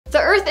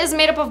Earth is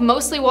made up of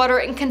mostly water,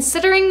 and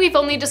considering we've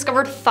only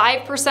discovered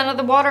 5% of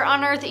the water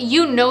on Earth,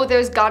 you know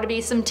there's gotta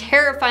be some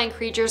terrifying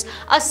creatures,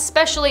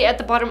 especially at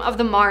the bottom of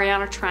the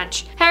Mariana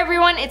Trench. Hey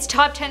everyone, it's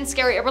Top 10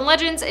 Scary Urban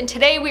Legends, and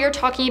today we are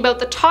talking about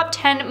the top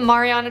 10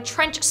 Mariana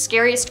Trench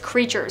scariest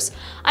creatures.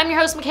 I'm your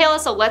host Makayla,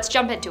 so let's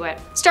jump into it.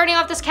 Starting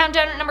off this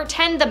countdown at number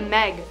 10, the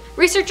Meg.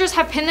 Researchers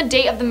have pinned the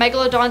date of the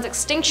megalodon's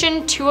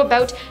extinction to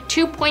about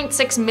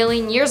 2.6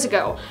 million years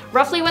ago,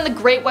 roughly when the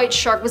great white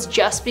shark was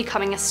just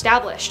becoming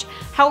established.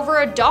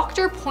 However, a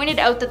doctor pointed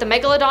out that the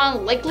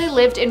megalodon likely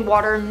lived in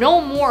water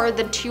no more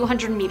than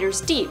 200 meters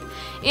deep,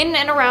 in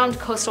and around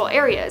coastal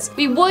areas.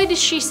 We would,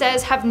 she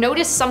says, have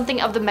noticed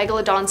something of the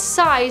megalodon's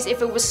size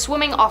if it was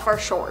swimming off our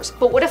shores,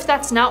 but what if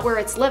that's not where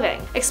it's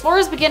living?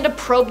 Explorers began to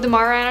probe the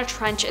Mariana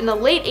Trench in the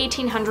late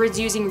 1800s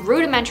using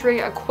rudimentary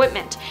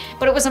equipment,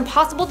 but it was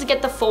impossible to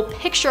get the full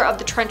picture of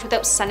the trench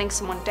without sending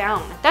someone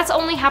down. That's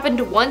only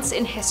happened once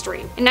in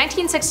history. In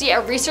 1960,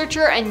 a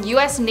researcher and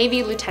US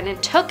Navy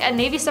lieutenant took a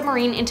Navy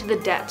submarine into the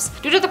depths.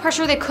 Due to the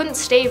pressure, they couldn't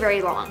stay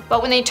very long,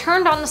 but when they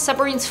turned on the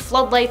submarine's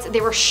floodlights,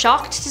 they were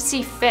shocked to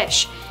see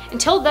fish.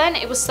 Until then,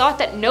 it was thought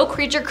that no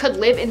creature could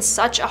live in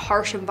such a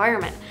harsh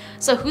environment.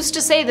 So who's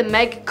to say the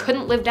Meg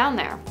couldn't live down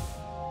there?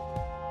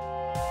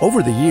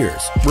 Over the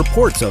years,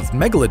 reports of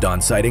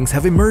megalodon sightings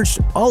have emerged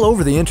all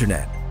over the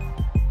internet.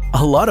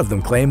 A lot of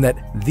them claim that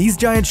these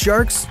giant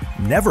sharks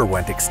never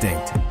went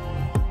extinct,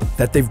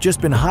 that they've just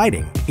been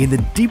hiding in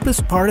the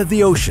deepest part of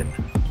the ocean,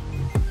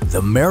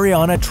 the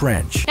Mariana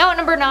Trench. Now at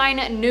number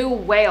 9, new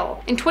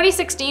whale. In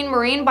 2016,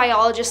 marine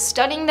biologists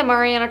studying the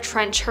Mariana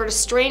Trench heard a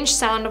strange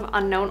sound of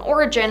unknown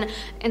origin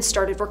and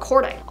started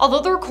recording. Although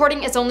the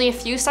recording is only a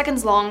few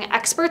seconds long,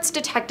 experts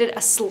detected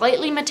a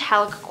slightly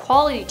metallic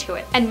quality to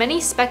it, and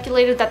many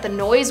speculated that the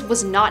noise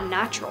was not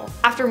natural.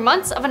 After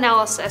months of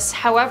analysis,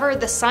 however,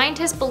 the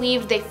scientists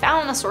believed they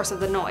found the source of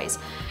the noise.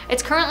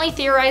 It's currently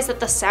theorized that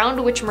the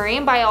sound, which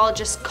marine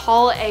biologists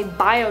call a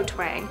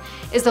biotwang,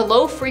 is the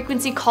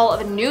low-frequency call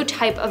of a new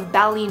type of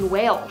baleen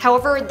whale.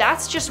 However,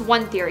 that's just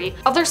one theory.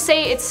 Others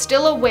say it's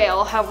still a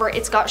whale, however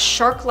it's got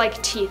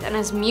shark-like teeth and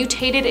has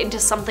mutated into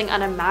something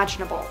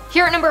unimaginable.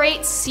 Here at number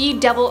 8, sea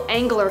devil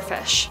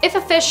anglerfish. If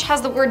a fish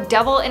has the word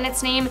devil in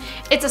its name,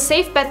 it's a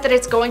safe bet that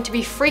it's going to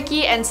be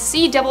freaky, and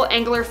sea devil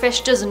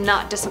anglerfish does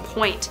not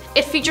disappoint.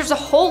 It features a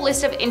whole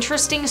list of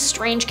interesting,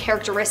 strange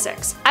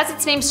characteristics. As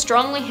its name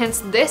strongly hints,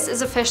 this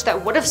is a fish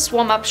that would have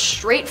swum up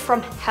straight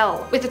from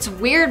hell, with its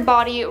weird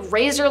body,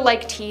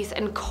 razor-like teeth,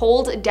 and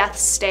cold death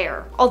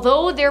stare.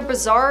 Although they're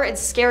bizarre and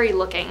scary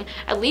looking,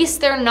 at least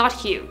they're not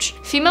huge.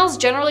 Females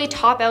generally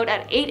top out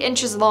at 8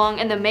 inches long,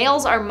 and the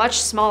males are much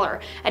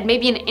smaller, at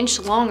maybe an inch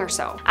long or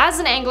so. As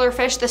an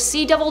anglerfish, the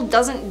sea devil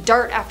doesn't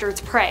dart after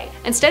its prey.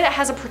 Instead, it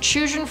has a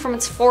protrusion from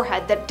its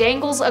forehead that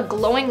dangles a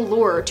glowing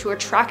lure to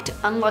attract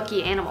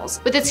unlucky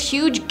animals. With its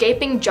huge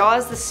gaping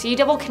jaws, the sea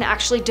devil can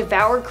actually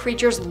devour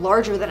creatures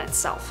larger than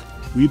itself.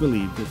 We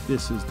believe that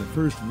this is the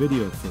first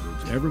video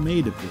footage ever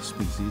made of this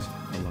species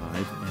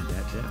alive and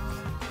at depth.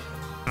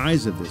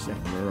 Eyes of this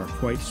angler are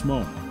quite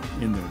small.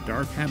 In their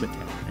dark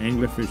habitat,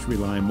 anglerfish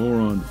rely more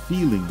on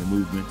feeling the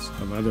movements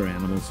of other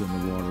animals in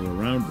the water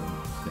around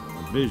them than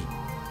on vision.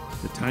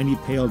 The tiny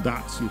pale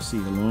dots you see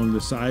along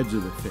the sides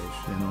of the fish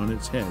and on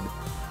its head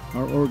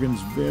are organs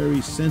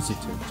very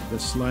sensitive to the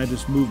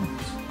slightest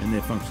movements, and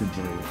they function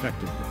very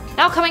effectively.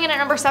 Now coming in at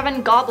number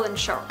 7, goblin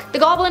shark. The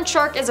goblin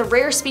shark is a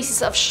rare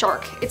species of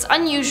shark. Its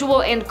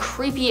unusual and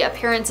creepy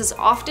appearance is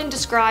often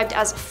described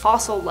as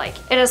fossil-like.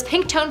 It has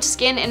pink-toned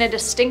skin and a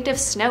distinctive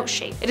snout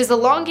shape. It is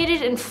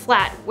elongated and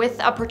flat, with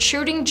a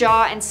protruding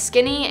jaw and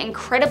skinny,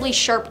 incredibly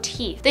sharp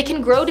teeth. They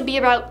can grow to be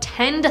about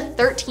 10 to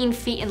 13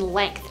 feet in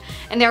length,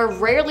 and they are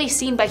rarely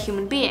seen by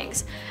human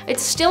beings.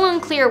 It's still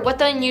unclear what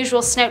the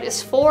unusual snout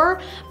is for,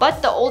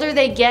 but the older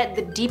they get,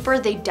 the deeper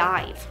they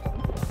dive.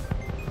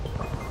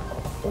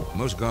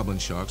 Most goblin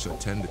sharks are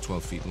 10 to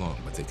 12 feet long,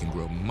 but they can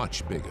grow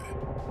much bigger.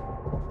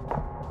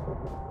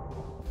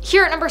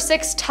 Here at number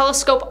 6,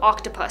 telescope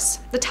octopus.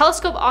 The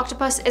telescope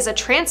octopus is a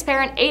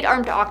transparent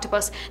 8-armed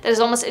octopus that is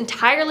almost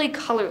entirely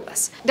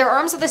colorless. Their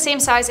arms are the same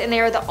size, and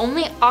they are the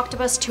only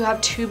octopus to have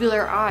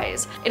tubular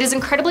eyes. It is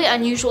incredibly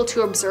unusual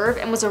to observe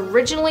and was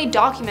originally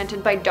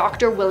documented by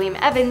Dr. William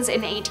Evans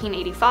in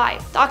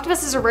 1885. The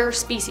octopus is a rare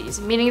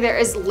species, meaning there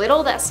is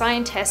little that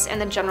scientists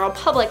and the general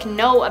public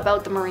know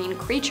about the marine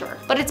creature,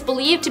 but it's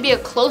believed to be a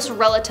close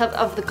relative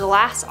of the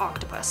glass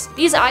octopus.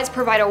 These eyes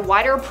provide a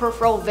wider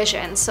peripheral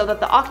vision so that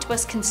the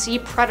octopus can see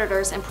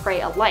predators and prey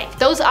alike.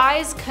 Those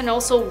eyes can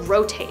also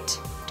rotate.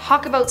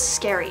 Talk about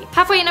scary.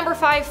 Halfway at number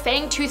 5,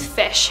 fang-toothed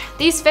fish.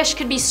 These fish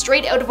could be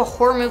straight out of a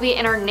horror movie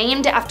and are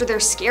named after their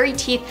scary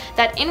teeth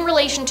that, in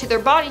relation to their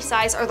body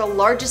size, are the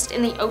largest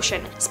in the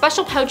ocean.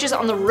 Special pouches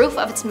on the roof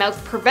of its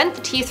mouth prevent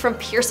the teeth from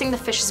piercing the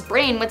fish's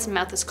brain when its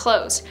mouth is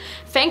closed.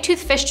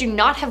 Fang-toothed fish do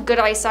not have good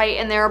eyesight,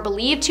 and they are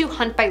believed to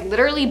hunt by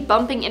literally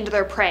bumping into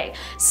their prey,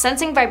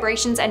 sensing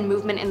vibrations and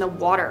movement in the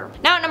water.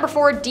 Now at number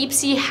 4,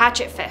 deep-sea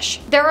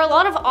hatchetfish. There are a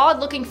lot of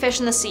odd-looking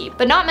fish in the sea,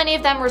 but not many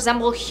of them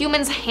resemble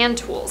humans' hand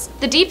tools.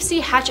 The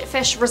deep-sea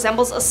hatchetfish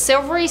resembles a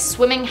silvery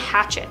swimming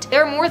hatchet.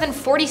 There are more than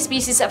 40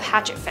 species of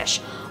hatchetfish.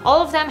 All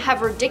of them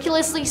have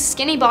ridiculously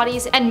skinny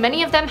bodies, and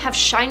many of them have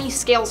shiny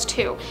scales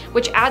too,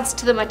 which adds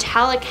to the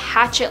metallic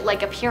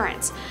hatchet-like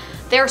appearance.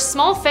 They are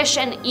small fish,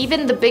 and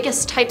even the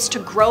biggest types to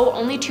grow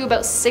only to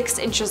about 6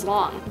 inches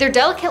long. Their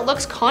delicate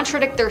looks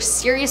contradict their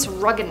serious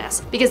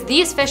ruggedness, because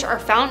these fish are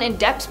found in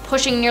depths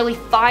pushing nearly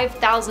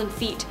 5,000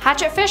 feet.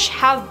 Hatchetfish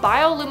have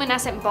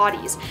bioluminescent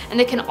bodies, and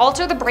they can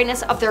alter the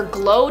brightness of their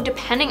glow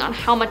depending on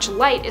how much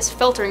light is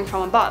filtering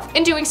from above.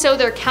 In doing so,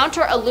 they're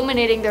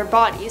counter-illuminating their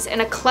bodies in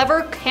a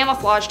clever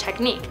camouflage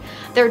technique.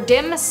 Their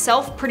dim,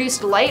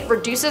 self-produced light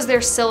reduces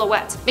their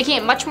silhouettes, making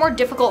it much more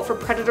difficult for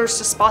predators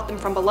to spot them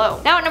from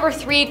below. Now at number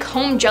 3,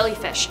 comb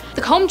jellyfish.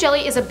 The comb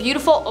jelly is a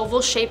beautiful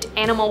oval-shaped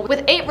animal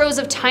with 8 rows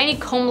of tiny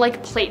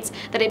comb-like plates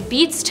that it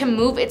beats to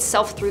move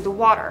itself through the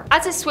water.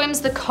 As it swims,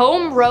 the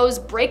comb rows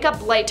break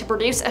up light to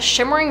produce a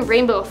shimmering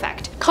rainbow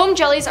effect. Comb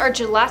jellies are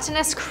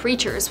gelatinous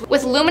creatures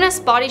with luminous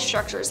body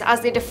structures as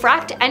they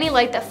diffract any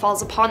light that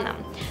falls upon them.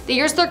 They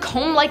use their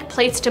comb-like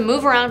plates to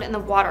move around in the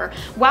water.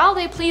 While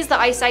they please the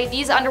eyesight,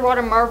 these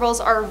underwater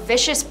marvels are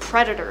vicious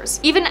predators,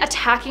 even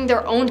attacking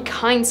their own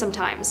kind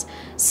sometimes.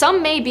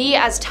 Some may be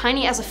as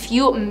tiny as a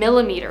few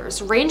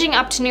millimeters, ranging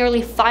up to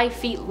nearly 5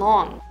 feet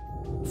long.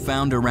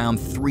 Found around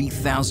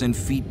 3,000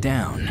 feet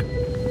down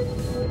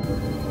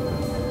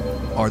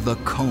are the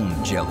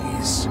comb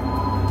jellies.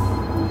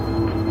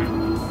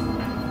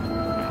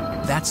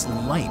 That's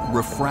light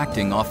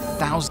refracting off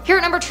thousands. Here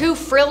at number 2,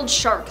 frilled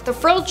shark. The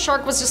frilled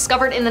shark was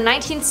discovered in the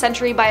 19th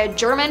century by a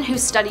German who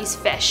studies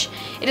fish.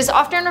 It is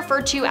often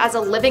referred to as a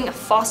living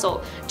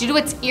fossil due to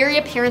its eerie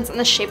appearance and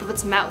the shape of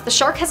its mouth. The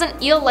shark has an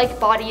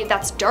eel-like body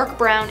that's dark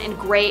brown and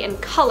gray in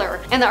color,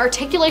 and the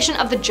articulation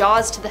of the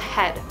jaws to the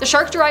head. The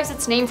shark derives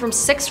its name from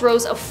 6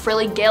 rows of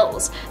frilly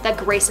gills that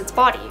grace its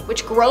body,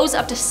 which grows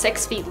up to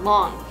 6 feet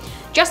long.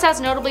 Just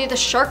as notably, the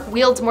shark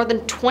wields more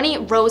than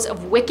 20 rows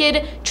of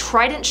wicked,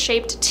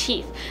 trident-shaped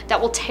teeth that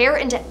will tear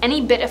into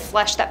any bit of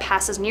flesh that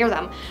passes near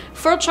them.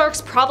 Frilled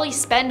sharks probably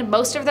spend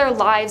most of their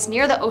lives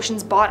near the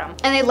ocean's bottom,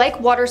 and they like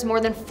waters more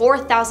than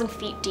 4,000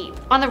 feet deep.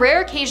 On the rare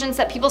occasions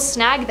that people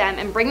snag them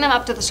and bring them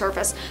up to the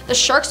surface, the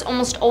sharks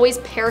almost always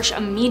perish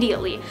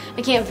immediately,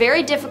 making it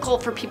very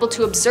difficult for people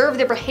to observe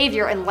their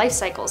behavior and life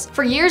cycles.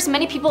 For years,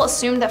 many people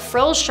assumed that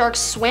frilled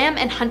sharks swam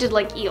and hunted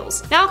like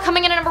eels. Now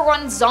coming in at number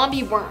 1,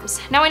 zombie worms.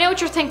 Now I know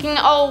what you're thinking,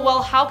 oh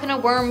well, how can a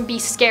worm be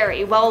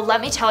scary? Well,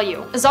 let me tell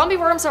you. Zombie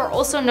worms are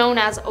also known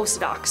as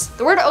osedox.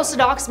 The word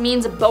osedox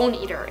means bone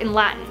eater in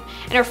Latin,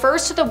 and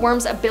refers to the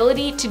worm's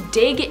ability to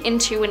dig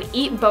into and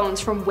eat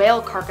bones from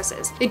whale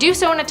carcasses. They do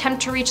so in an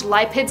attempt to reach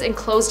lipids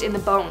enclosed in the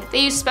bone. They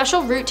use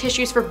special root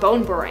tissues for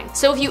bone burrowing.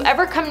 So if you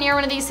ever come near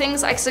one of these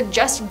things, I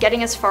suggest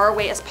getting as far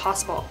away as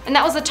possible. And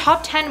that was the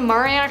top 10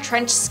 Mariana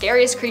Trench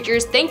scariest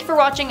creatures. Thank you for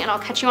watching, and I'll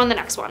catch you on the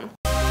next one.